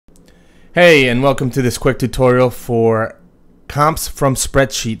Hey, and welcome to this quick tutorial for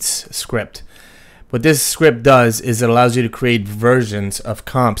compsFromSpreadsheet script. What this script does is it allows you to create versions of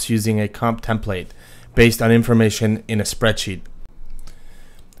comps using a comp template based on information in a spreadsheet.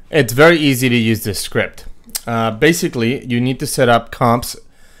 It's very easy to use this script. Basically, you need to set up comps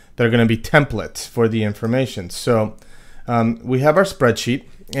that are going to be templates for the information. So we have our spreadsheet,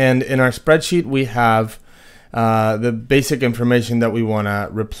 and in our spreadsheet we have the basic information that we want to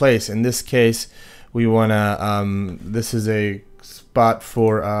replace. In this case, we want to, this is a spot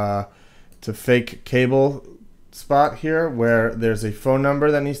for, it's a fake cable spot here where there's a phone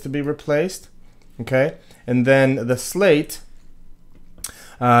number that needs to be replaced. Okay, and then the slate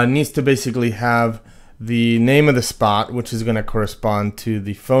needs to basically have the name of the spot, which is going to correspond to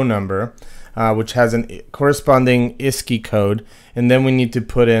the phone number, which has a corresponding ISCII code, and then we need to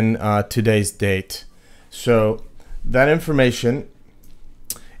put in today's date. So that information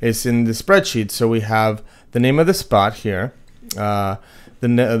is in the spreadsheet. So we have the name of the spot here,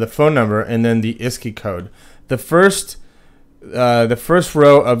 the phone number, and then the ISCII code. The first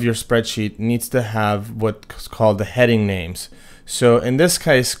row of your spreadsheet needs to have what's called the heading names. So in this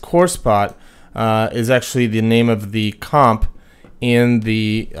case, core spot is actually the name of the comp in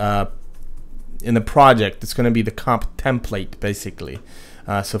the project. It's going to be the comp template, basically.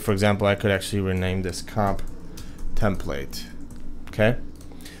 So for example, I could actually rename this comp template. Okay,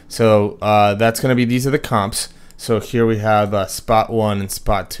 so that's going to be, these are the comps. So here we have spot 1 and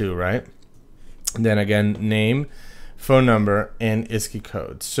spot 2, right? And then again, name, phone number, and ISCII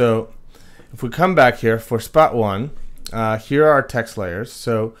code. So if we come back here for spot 1, here are our text layers.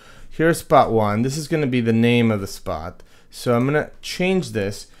 So here's spot 1. This is going to be the name of the spot. So I'm going to change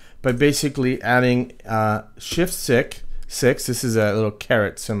this by basically adding shift 6. This is a little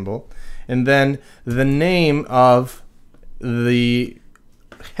caret symbol, and then the name of the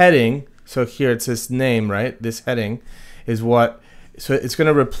heading. So here it says name, right? This heading is what, so it's going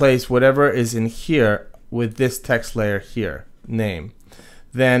to replace whatever is in here with this text layer here, name.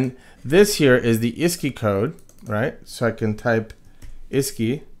 Then this here is the ISCII code, right? So I can type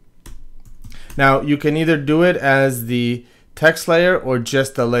ISCII. Now you can either do it as the text layer or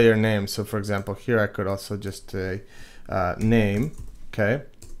just the layer name. So for example, here I could also just say name. Okay,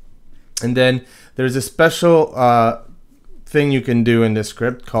 and then there's a special thing you can do in this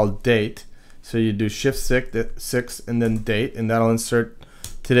script called date. So you do shift 6 and then date, and that'll insert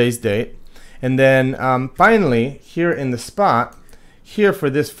today's date. And then finally, here in the spot here for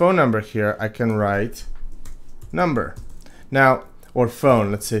this phone number here, I can write number. Now, or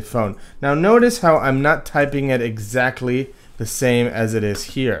phone, let's say phone. Now notice how I'm not typing it exactly the same as it is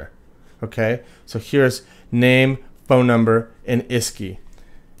here. Okay, so here's name, phone number, and ISCII,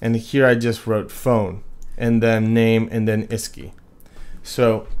 and here I just wrote phone and then name and then ISCII.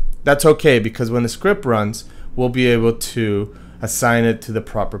 So that's okay, because when the script runs, we'll be able to assign it to the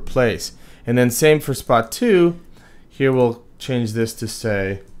proper place. And then same for spot 2. Here we'll change this to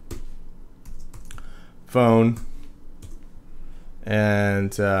say phone,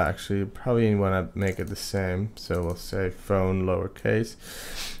 and actually probably want to make it the same, so we'll say phone lowercase.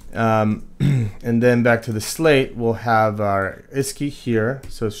 And then back to the slate, we'll have our ISCII here.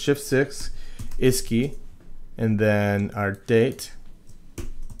 So shift 6, ISCII, and then our date,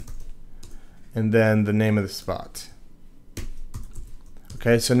 and then the name of the spot.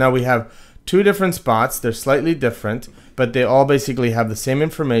 Okay, so now we have two different spots. They're slightly different, but they all basically have the same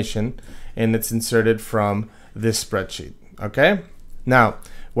information, and it's inserted from this spreadsheet. Okay, now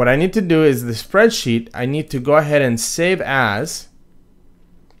what I need to do is the spreadsheet, I need to go ahead and save as.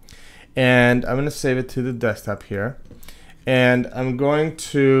 And I'm going to save it to the desktop here, and I'm going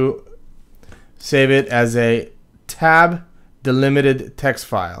to save it as a tab delimited text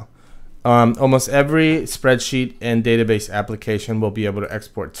file. Almost every spreadsheet and database application will be able to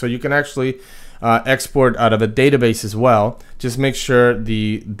export. So you can actually export out of a database as well. Just make sure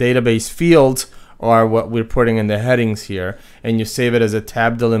the database fields are what we're putting in the headings here, and you save it as a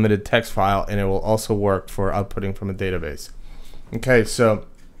tab delimited text file, and it will also work for outputting from a database. Okay, so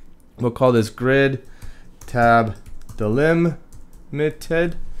we'll call this grid tab delimited,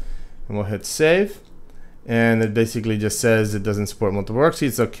 and we'll hit save. And it basically just says it doesn't support multiple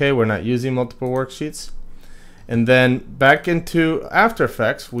worksheets. Okay, we're not using multiple worksheets. And then back into After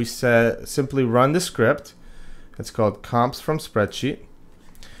Effects, we simply run the script. It's called compsFromSpreadsheet,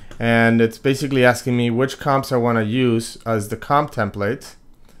 and it's basically asking me which comps I want to use as the comp template.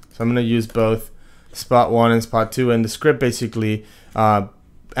 So I'm going to use both spot 1 and spot 2, and the script basically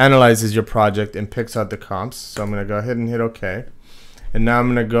analyzes your project and picks out the comps. So I'm going to go ahead and hit OK. And now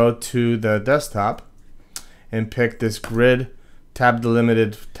I'm going to go to the desktop and pick this grid tab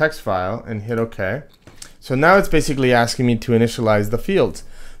delimited text file and hit OK. So now it's basically asking me to initialize the fields.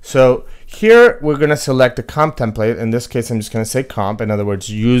 So here we're going to select the comp template. In this case, I'm just going to say comp. In other words,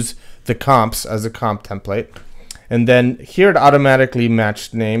 use the comps as a comp template. And then here it automatically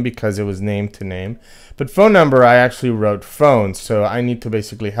matched name because it was name to name. But phone number, I actually wrote phone. So I need to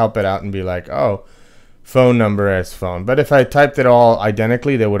basically help it out and be like, oh, phone number as phone. But if I typed it all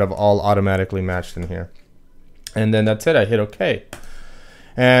identically, they would have all automatically matched in here. And then that's it. I hit OK.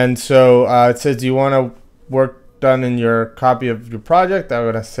 And so it says, do you want to work done in your copy of your project? I'm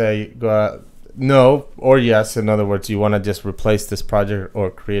going to say no or yes. In other words, you want to just replace this project or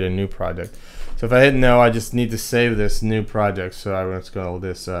create a new project. So if I hit no, I just need to save this new project. So I'm going to call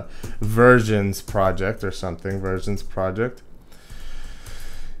this versions project or something, versions project.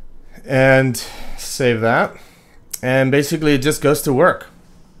 And save that. And basically it just goes to work.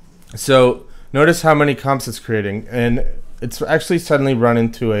 So notice how many comps it's creating. And it's actually suddenly run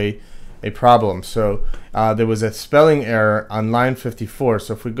into a problem. So there was a spelling error on line 54.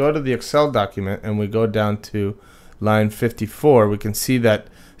 So if we go to the Excel document and we go down to line 54, we can see that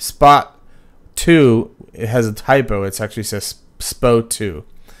spot 2, it has a typo. It actually says SPO2.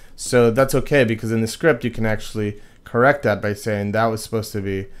 So that's okay, because in the script you can actually correct that by saying that was supposed to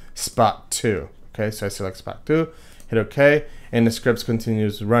be spot 2. Okay, so I select spot 2, hit OK, and the script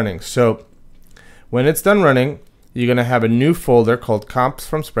continues running. So when it's done running, you're going to have a new folder called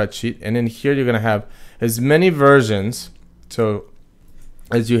compsFromSpreadsheet, and in here you're going to have as many versions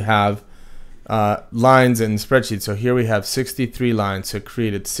as you have lines in the spreadsheet. So here we have 63 lines, so it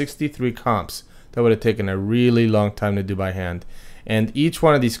created 63 comps. That would have taken a really long time to do by hand. And each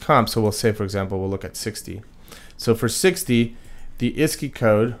one of these comps, so we'll say, for example, we'll look at 60. So for 60, the ISCI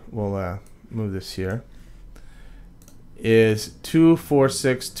code, we'll move this here, is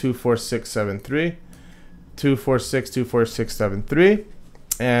 246-24673. 246-24673,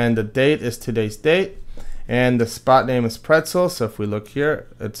 and the date is today's date, and the spot name is pretzel. So if we look here,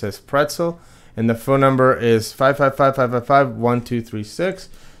 it says pretzel, and the phone number is 555-555-1236.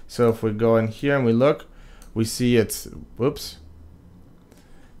 So if we go in here and we look, we see it's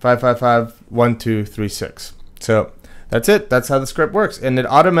 555-1236. So that's it. That's how the script works, and it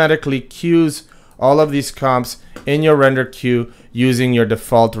automatically queues all of these comps in your render queue using your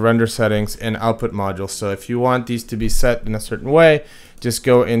default render settings and output modules. So if you want these to be set in a certain way, just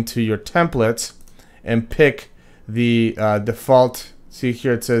go into your templates and pick the default. See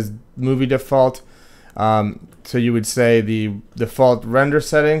here it says movie default. So you would say the default render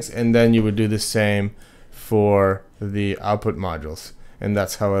settings, and then you would do the same for the output modules. And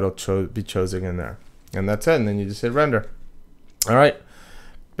that's how it'll be chosen in there. And that's it. And then you just hit render. All right.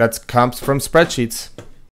 That's comps from spreadsheets.